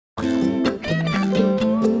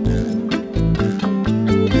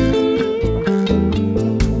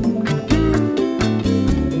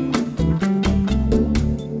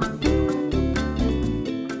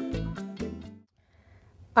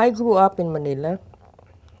I grew up in Manila.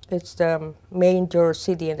 It's the major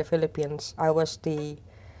city in the Philippines. I was the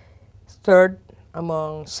third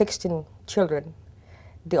among 16 children,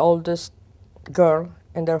 the oldest girl,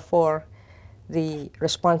 and therefore the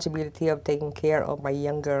responsibility of taking care of my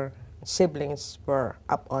younger siblings were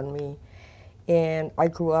up on me. And I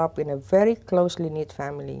grew up in a very closely knit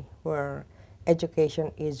family where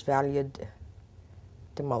education is valued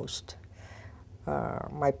the most.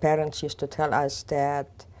 My parents used to tell us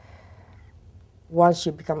that once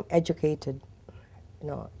you become educated,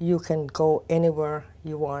 you can go anywhere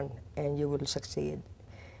you want and you will succeed.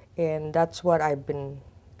 And that's what I've been,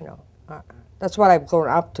 that's what I've grown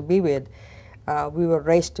up to be with. We were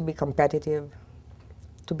raised to be competitive,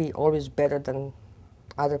 to be always better than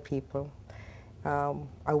other people. I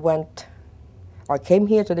came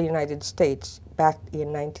here to the United States back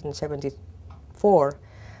in 1974,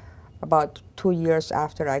 about 2 years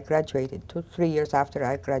after I graduated, 3 years after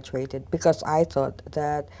I graduated, because I thought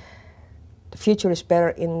that the future is better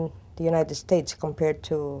in the United States compared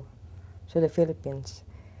to the Philippines.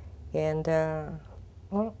 And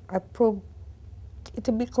well, I proved it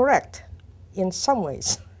to be correct in some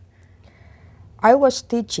ways. I was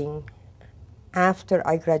teaching after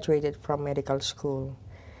I graduated from medical school.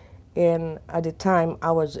 And at the time,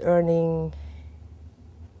 I was earning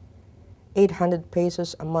 800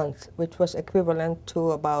 pesos a month, which was equivalent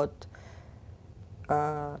to about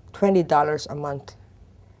 $20 a month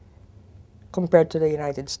compared to the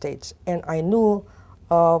United States. And I knew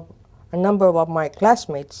of a number of my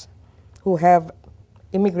classmates who have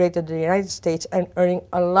immigrated to the United States and earning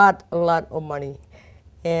a lot of money.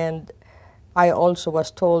 And I also was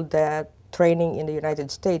told that training in the United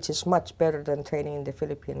States is much better than training in the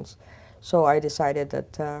Philippines. So I decided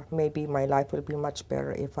that maybe my life will be much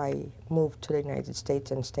better if I move to the United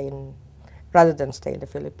States and rather than stay in the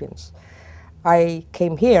Philippines. I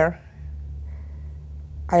came here.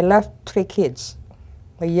 I left 3 kids.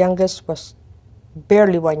 My youngest was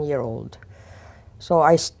barely 1 year old. So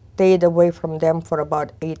I stayed away from them for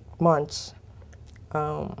about 8 months,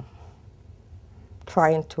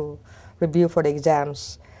 trying to review for the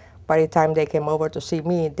exams. By the time they came over to see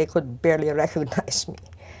me, they could barely recognize me,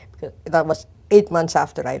 because that was 8 months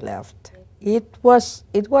after I left. It was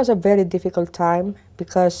a very difficult time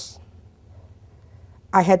because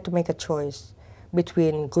I had to make a choice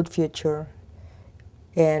between good future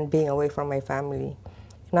and being away from my family.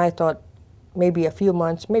 And I thought maybe a few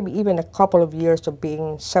months, maybe even a couple of years of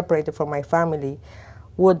being separated from my family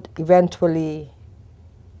would eventually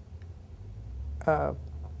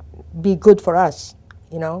be good for us,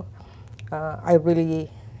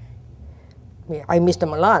 I miss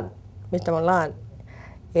them a lot,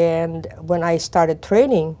 And when I started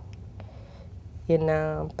training in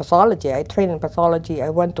pathology, I trained in pathology. I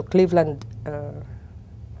went to Cleveland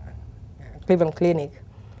Clinic.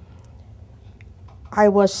 I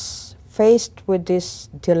was faced with this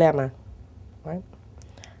dilemma, right?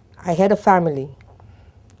 I had a family,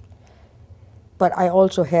 but I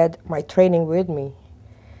also had my training with me.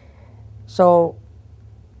 So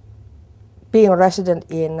being a resident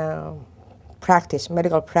in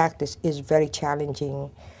medical practice is very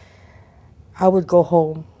challenging. I would go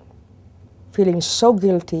home feeling so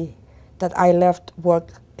guilty that I left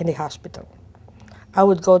work in the hospital. I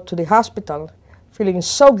would go to the hospital feeling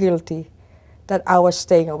so guilty that I was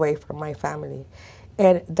staying away from my family.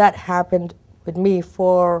 And that happened with me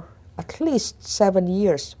for at least 7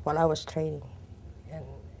 years while I was training. And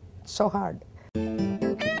it's so hard.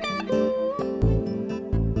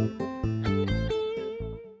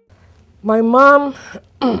 My mom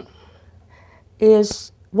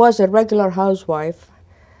was a regular housewife,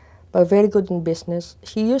 but very good in business.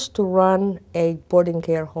 She used to run a boarding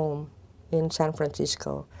care home in San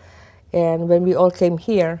Francisco. And when we all came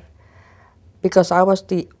here, because I was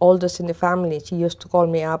the oldest in the family, she used to call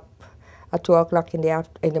me up at 2 o'clock in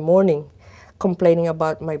the morning, complaining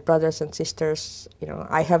about my brothers and sisters.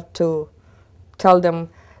 I have to tell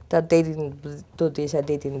them that they didn't do this and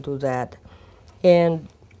they didn't do that. And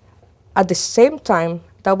at the same time,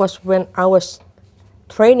 that was when I was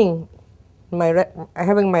training,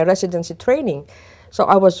 having my residency training. So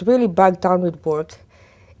I was really bogged down with work,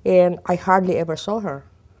 and I hardly ever saw her.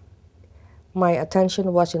 My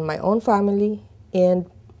attention was in my own family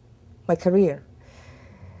and my career.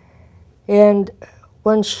 And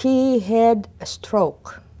when she had a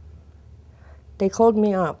stroke, they called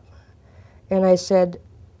me up, and I said,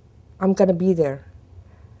 I'm going to be there.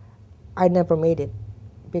 I never made it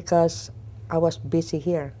because I was busy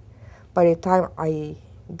here. By the time I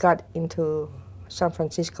got into San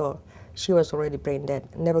Francisco, she was already brain dead.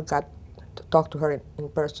 Never got to talk to her in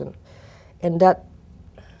person. And that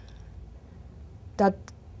that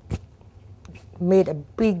made a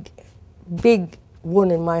big, big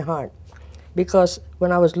wound in my heart, because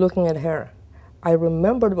when I was looking at her, I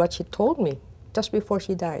remembered what she told me just before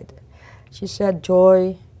she died. She said,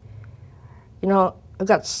 "Joy, you know, I've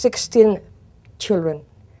got 16 children,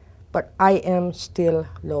 but I am still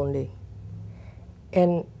lonely."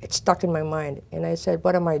 And it stuck in my mind. And I said,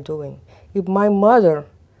 what am I doing? If my mother,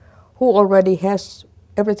 who already has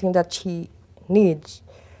everything that she needs,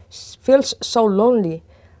 feels so lonely,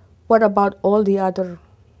 what about all the other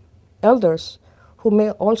elders who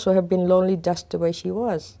may also have been lonely just the way she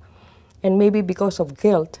was? And maybe because of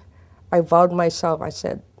guilt, I vowed myself, I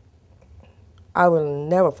said, I will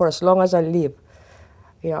never, for as long as I live,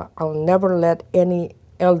 I'll never let any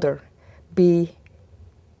elder be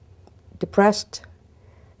depressed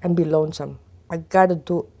and be lonesome. I gotta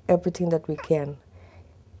do everything that we can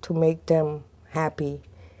to make them happy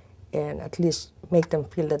and at least make them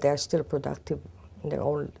feel that they're still productive in their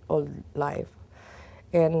old life.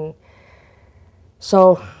 And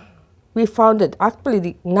so we founded, actually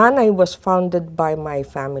the Nanay was founded by my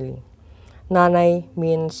family. Nanay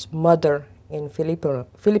means mother in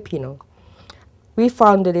Filipino. We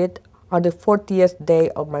founded it on the 40th day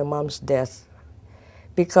of my mom's death,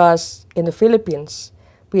 because in the Philippines,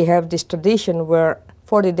 we have this tradition where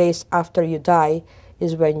 40 days after you die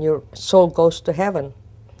is when your soul goes to heaven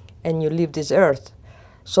and you leave this earth.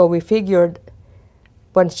 So we figured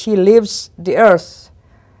when she leaves the earth,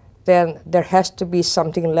 then there has to be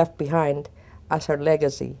something left behind as her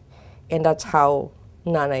legacy. And that's how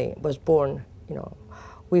Nanay was born.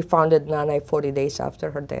 We founded Nanay 40 days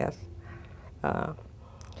after her death.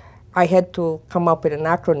 I had to come up with an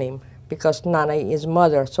acronym because Nanay is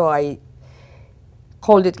mother, so I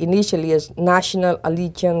called it initially as National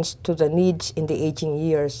Allegiance to the Needs in the Aging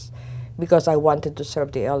Years, because I wanted to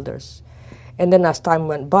serve the elders. And then as time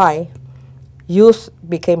went by, youth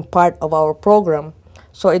became part of our program,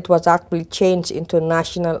 so it was actually changed into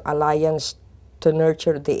National Alliance to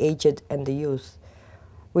Nurture the Aged and the Youth,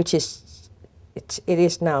 which is, it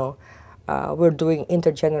is now. We're doing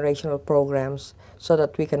intergenerational programs so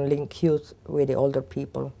that we can link youth with the older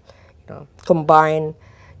people, combine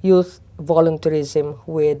youth volunteerism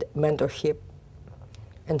with mentorship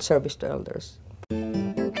and service to elders.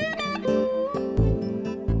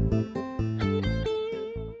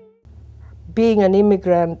 Being an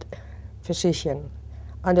immigrant physician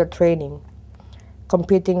under training,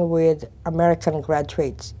 competing with American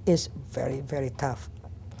graduates is very, very tough,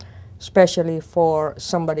 especially for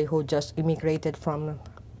somebody who just immigrated from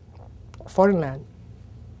a foreign land.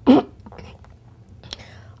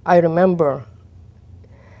 I remember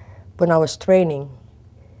when I was training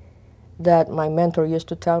that my mentor used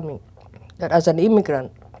to tell me that as an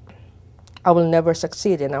immigrant, I will never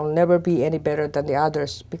succeed and I will never be any better than the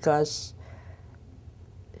others, because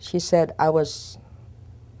she said I was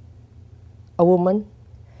a woman,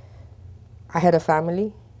 I had a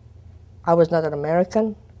family, I was not an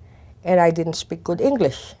American, and I didn't speak good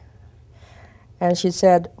English. And she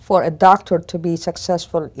said for a doctor to be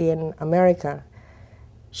successful in America,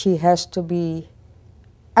 she has to be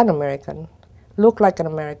an American, look like an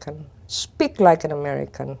American, speak like an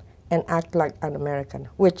American, and act like an American,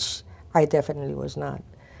 which I definitely was not.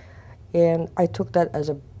 And I took that as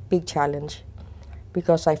a big challenge,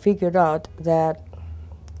 because I figured out that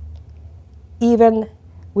even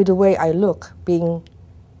with the way I look, being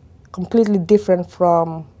completely different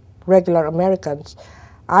from regular Americans,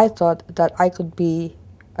 I thought that I could be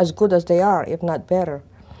as good as they are, if not better.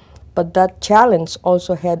 But that challenge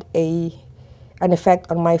also had an effect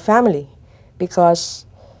on my family, because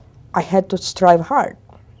I had to strive hard.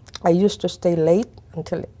 I used to stay late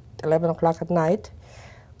until 11 o'clock at night,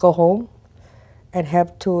 go home, and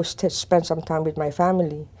have to spend some time with my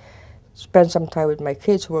family, spend some time with my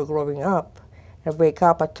kids who were growing up, and wake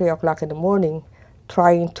up at 3 o'clock in the morning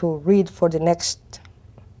trying to read for the next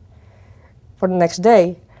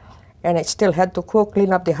day, and I still had to cook,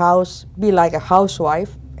 clean up the house, be like a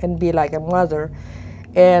housewife, and be like a mother,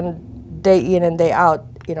 and day in and day out,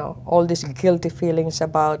 all these guilty feelings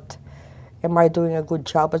about, am I doing a good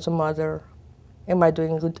job as a mother? Am I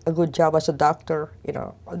doing a good job as a doctor?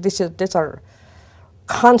 These are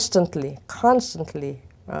constantly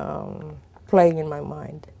playing in my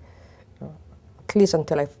mind, at least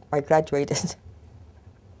until I graduated.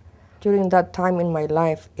 During that time in my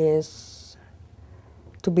life is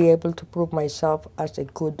to be able to prove myself as a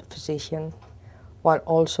good physician while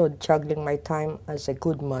also juggling my time as a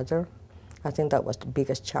good mother. I think that was the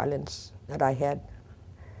biggest challenge that I had.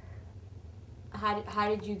 How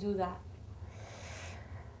did you do that?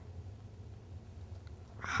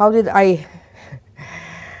 How did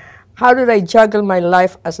how did I juggle my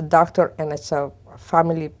life as a doctor and as a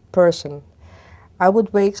family person? I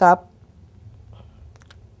would wake up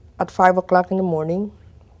at 5 o'clock in the morning,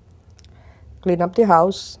 clean up the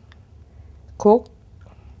house, cook,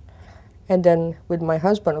 and then with my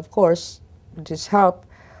husband, of course, with his help,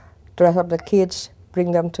 dress up the kids,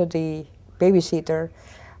 bring them to the babysitter.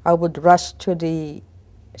 I would rush to the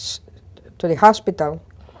hospital,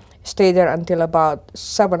 stay there until about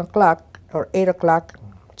 7 o'clock or 8 o'clock,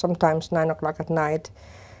 sometimes 9 o'clock at night.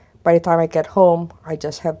 By the time I get home, I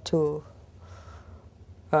just have to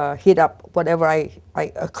heat up whatever I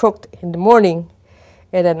cooked in the morning,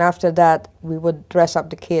 and then after that we would dress up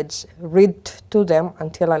the kids, read to them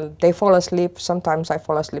until they fall asleep. Sometimes I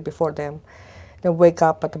fall asleep before them, then wake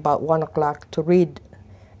up at about 1 o'clock to read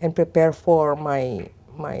and prepare for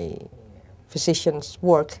my physician's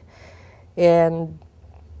work, and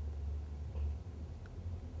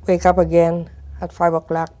wake up again at 5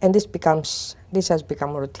 o'clock, and this has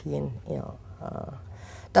become a routine.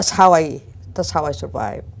 That's how I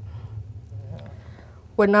survive.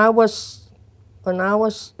 When I was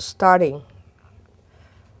starting,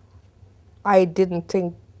 I didn't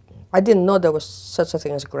know there was such a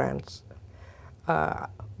thing as grants.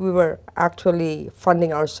 We were actually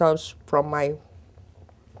funding ourselves from my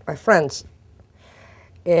friends,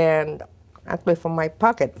 and actually from my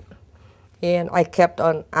pocket. And I kept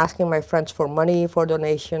on asking my friends for money, for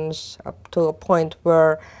donations, up to a point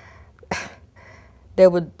where they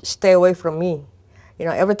would stay away from me.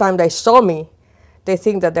 Every time they saw me, they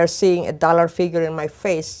think that they're seeing a dollar figure in my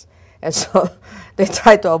face, and so they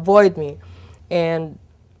try to avoid me. And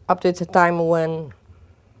up to the time when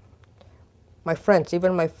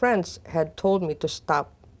even my friends had told me to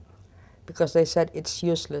stop, because they said it's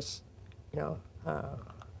useless.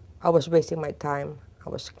 I was wasting my time. I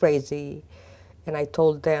was crazy. And I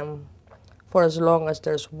told them, for as long as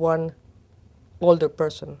there's one older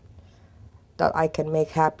person that I can make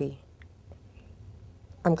happy,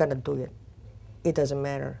 I'm going to do it. It doesn't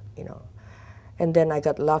matter. And then I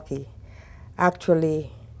got lucky.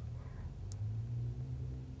 Actually,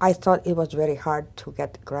 I thought it was very hard to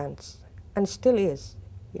get grants, and still is.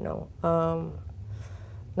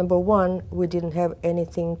 Number one, we didn't have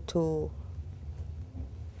anything to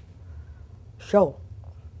show.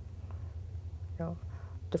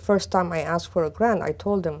 The first time I asked for a grant, I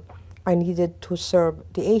told them I needed to serve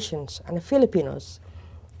the Asians and the Filipinos.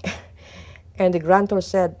 And the grantor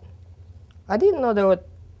said, I didn't know there were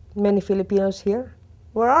many Filipinos here.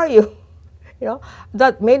 Where are you?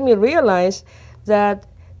 That made me realize that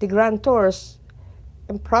the grantors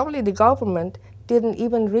and probably the government didn't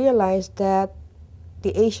even realize that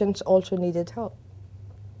the Asians also needed help.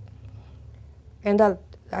 And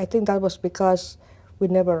I think that was because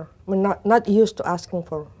we're not used to asking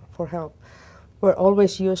for help. We're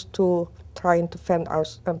always used to trying to fend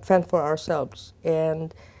for ourselves.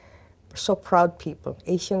 And we're so proud people.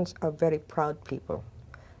 Asians are very proud people.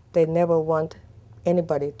 They never want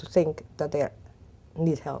anybody to think that they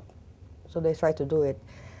need help. So they try to do it.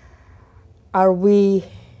 Are we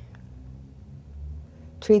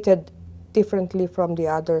treated differently from the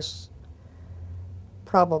others?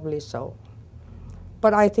 Probably so.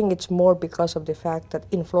 But I think it's more because of the fact that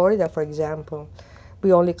in Florida, for example,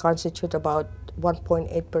 we only constitute about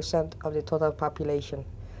 1.8% of the total population.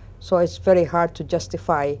 So it's very hard to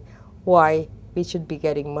justify why we should be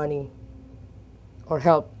getting money or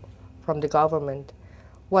help from the government.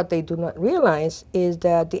 What they do not realize is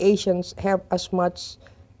that the Asians have as much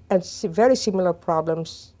and very similar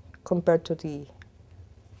problems compared to the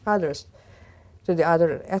others, to the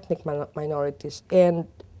other ethnic minorities. And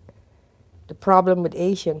the problem with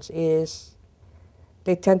Asians is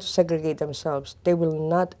they tend to segregate themselves. They will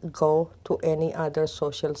not go to any other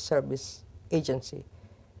social service agency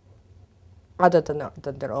other than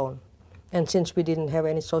their own. And since we didn't have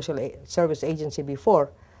any social service agency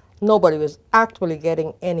before, nobody was actually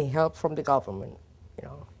getting any help from the government.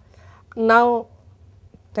 Now,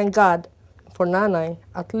 thank God for Nanay,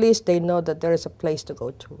 at least they know that there is a place to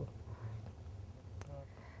go to.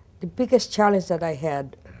 The biggest challenge that I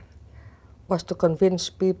had was to convince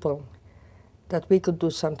people that we could do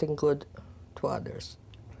something good to others.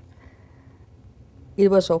 It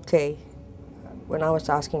was okay when I was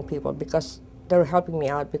asking people, because they were helping me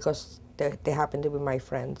out because they happened to be my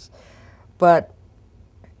friends. But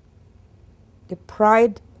the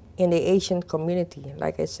pride in the Asian community,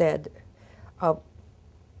 like I said, of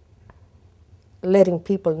letting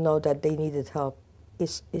people know that they needed help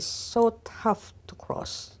is so tough to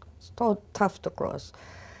cross, so tough to cross,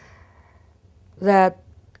 that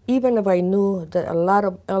even if I knew that a lot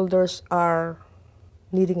of elders are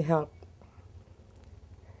needing help,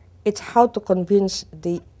 It's how to convince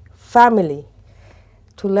the family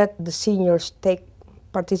to let the seniors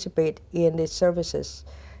participate in the services.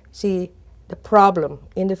 See, the problem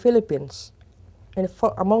in the Philippines, and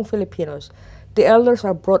among Filipinos, the elders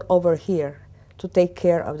are brought over here to take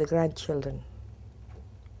care of the grandchildren.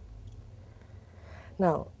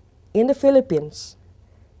 Now, in the Philippines,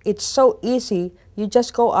 it's so easy. You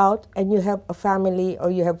just go out and you have a family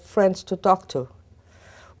or you have friends to talk to.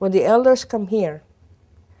 When the elders come here,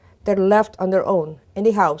 they're left on their own in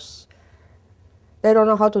the house. They don't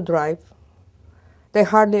know how to drive. They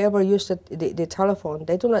hardly ever use the telephone.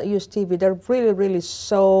 They do not use TV. They're really, really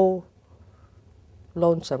so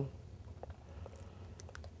lonesome.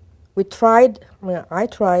 I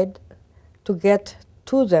tried to get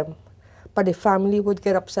to them, but the family would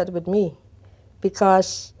get upset with me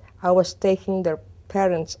because I was taking their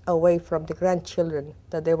parents away from the grandchildren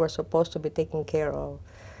that they were supposed to be taking care of.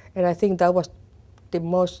 And I think that was the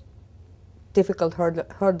most difficult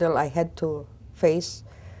hurdle I had to face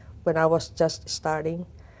when I was just starting.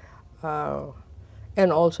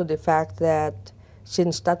 And also the fact that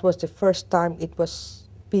since that was the first time it was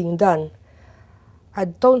being done, I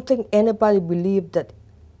don't think anybody believed that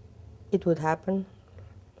it would happen,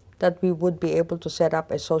 that we would be able to set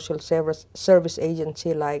up a social service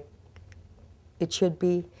agency like it should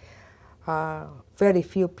be. Very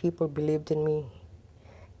few people believed in me.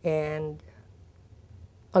 And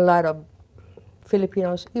a lot of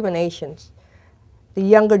Filipinos, even Asians, the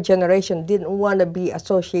younger generation didn't want to be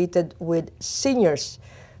associated with seniors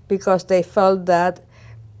because they felt that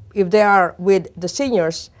if they are with the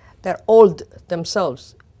seniors, they're old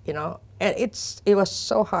themselves, you know. And it was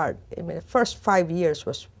so hard. I mean, the first 5 years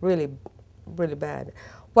was really, really bad.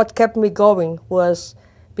 What kept me going was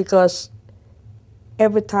because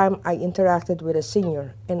every time I interacted with a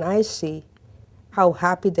senior and I see how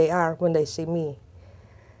happy they are when they see me,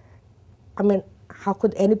 I mean, how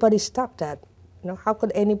could anybody stop that? You know, how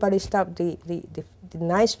could anybody stop the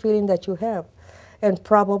nice feeling that you have? And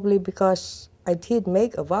probably because I did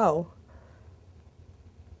make a vow,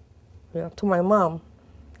 you know, to my mom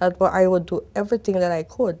that I would do everything that I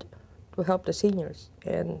could to help the seniors.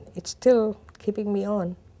 And it's still keeping me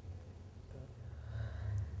on.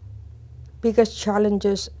 Biggest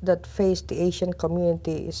challenges that face the Asian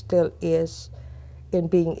community still is in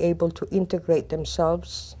being able to integrate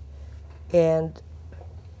themselves and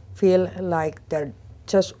feel like they're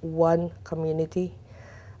just one community.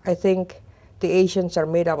 I think the Asians are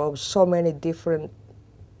made up of so many different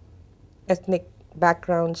ethnic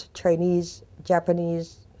backgrounds: Chinese,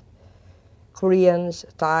 Japanese, Koreans,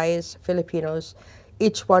 Thais, Filipinos.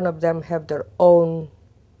 Each one of them have their own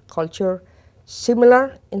culture,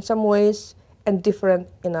 similar in some ways and different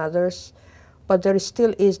in others. But there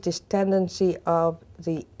still is this tendency of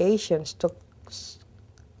the Asians to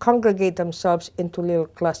congregate themselves into little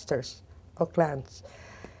clusters or clans.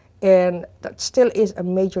 And that still is a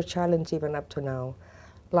major challenge even up to now.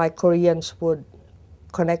 Like Koreans would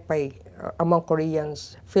connect among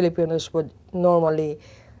Koreans, Filipinos would normally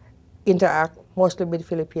interact mostly with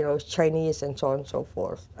Filipinos, Chinese, and so on and so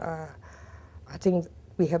forth. I think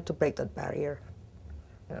we have to break that barrier.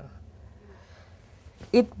 Yeah.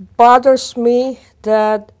 It bothers me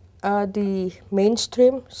that the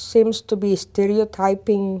mainstream seems to be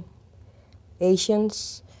stereotyping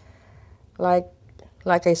Asians. Like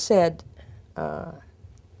I said,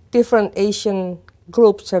 different Asian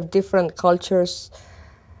groups have different cultures.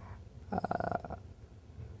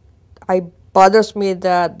 It bothers me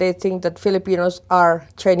that they think that Filipinos are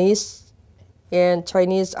Chinese and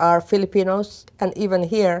Chinese are Filipinos. And even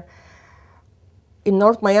here in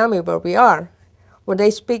North Miami, where we are, when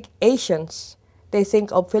they speak Asians, they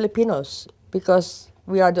think of Filipinos because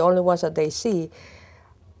we are the only ones that they see.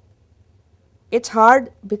 It's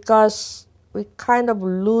hard because we kind of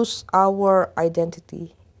lose our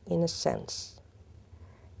identity in a sense.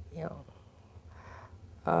 You know,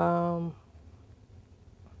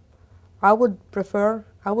 I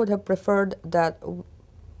would have preferred that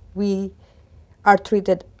we are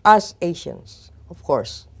treated as Asians, of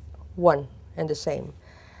course, one and the same.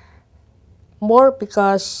 More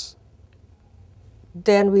because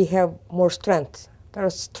then we have more strength. There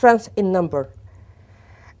is strength in number.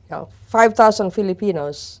 You know, 5,000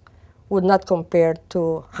 Filipinos would not compare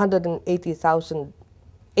to 180,000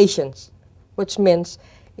 Asians, which means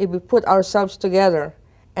if we put ourselves together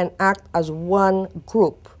and act as one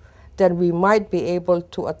group, then we might be able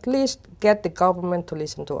to at least get the government to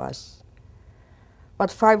listen to us. But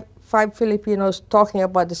five Filipinos talking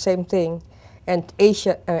about the same thing, and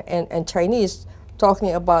Asian and Chinese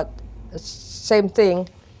talking about the same thing,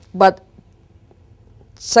 but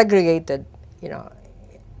segregated, you know,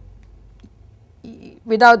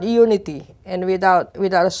 without unity and without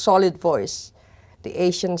a solid voice, the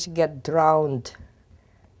Asians get drowned,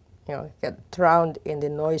 get drowned in the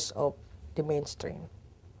noise of the mainstream.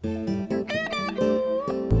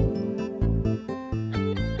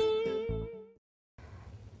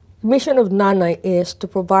 The mission of Nanay is to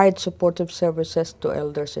provide supportive services to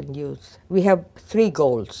elders and youth. We have 3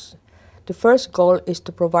 goals. The first goal is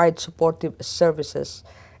to provide supportive services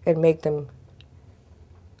and make them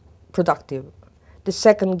productive. The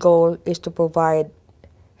second goal is to provide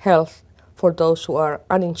health for those who are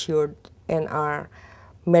uninsured and are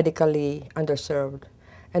medically underserved.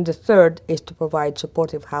 And the third is to provide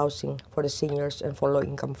supportive housing for the seniors and for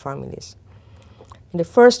low-income families. In the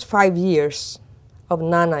first 5 years of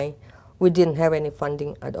Nanay, we didn't have any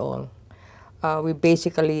funding at all. We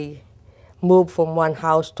basically moved from one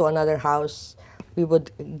house to another house. We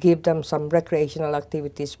would give them some recreational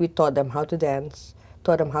activities. We taught them how to dance,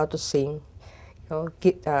 taught them how to sing,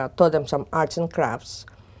 taught them some arts and crafts.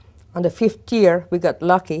 On the 5th year, we got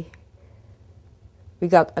lucky. We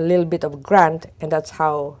got a little bit of grant, and that's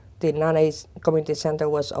how the Nanay Community Center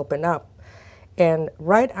was opened up. And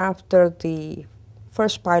right after the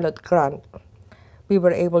first pilot grant, we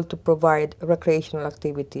were able to provide recreational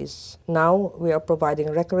activities. Now we are providing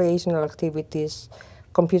recreational activities,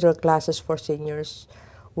 computer classes for seniors.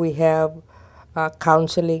 We have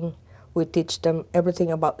counseling. We teach them everything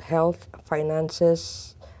about health,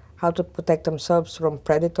 finances, how to protect themselves from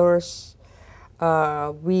predators.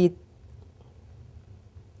 We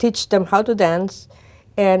teach them how to dance,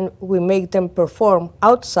 and we make them perform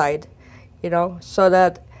outside, so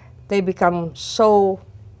that they become so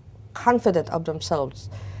confident of themselves,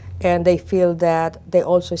 and they feel that they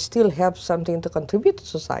also still have something to contribute to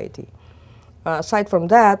society. Aside from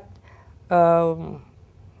that,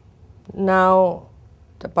 now,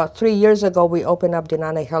 about 3 years ago, we opened up the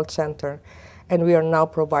Nanay Health Center, and we are now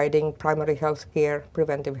providing primary health care,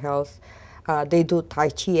 preventive health. They do Tai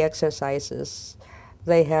Chi exercises.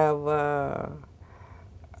 They have,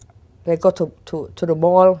 they go to the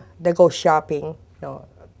mall, they go shopping.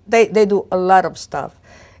 They do a lot of stuff.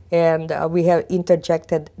 And we have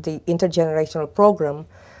interjected the intergenerational program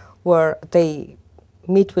where they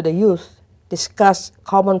meet with the youth, discuss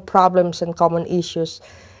common problems and common issues,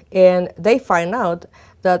 and they find out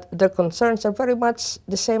that their concerns are very much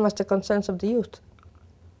the same as the concerns of the youth.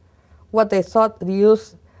 What they thought the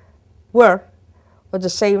youth were was the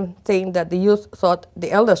same thing that the youth thought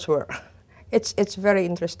the elders were. It's very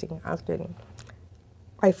interesting, actually.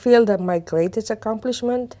 I feel that my greatest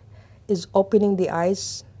accomplishment is opening the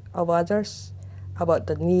eyes of others about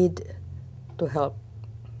the need to help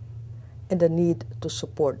and the need to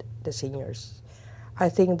support the seniors. I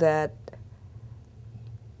think that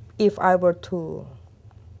if I were to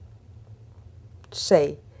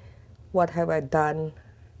say, what have I done?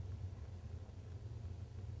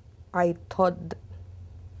 I taught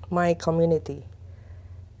my community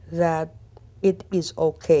that it is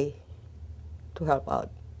okay to help out.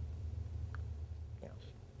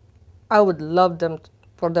 I would love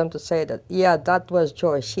for them to say that, yeah, that was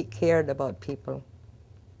Joy. She cared about people.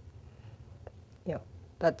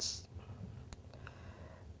 That's.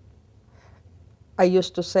 I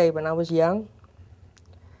used to say when I was young,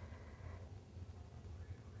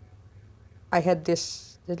 I had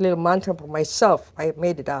this little mantra for myself. I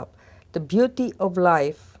made it up. The beauty of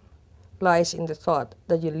life lies in the thought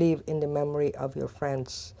that you live in the memory of your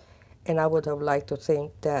friends. And I would have liked to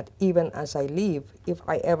think that even as I leave, if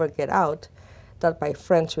I ever get out, that my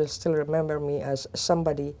friends will still remember me as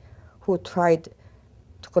somebody who tried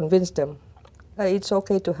to convince them that it's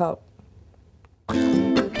okay to help.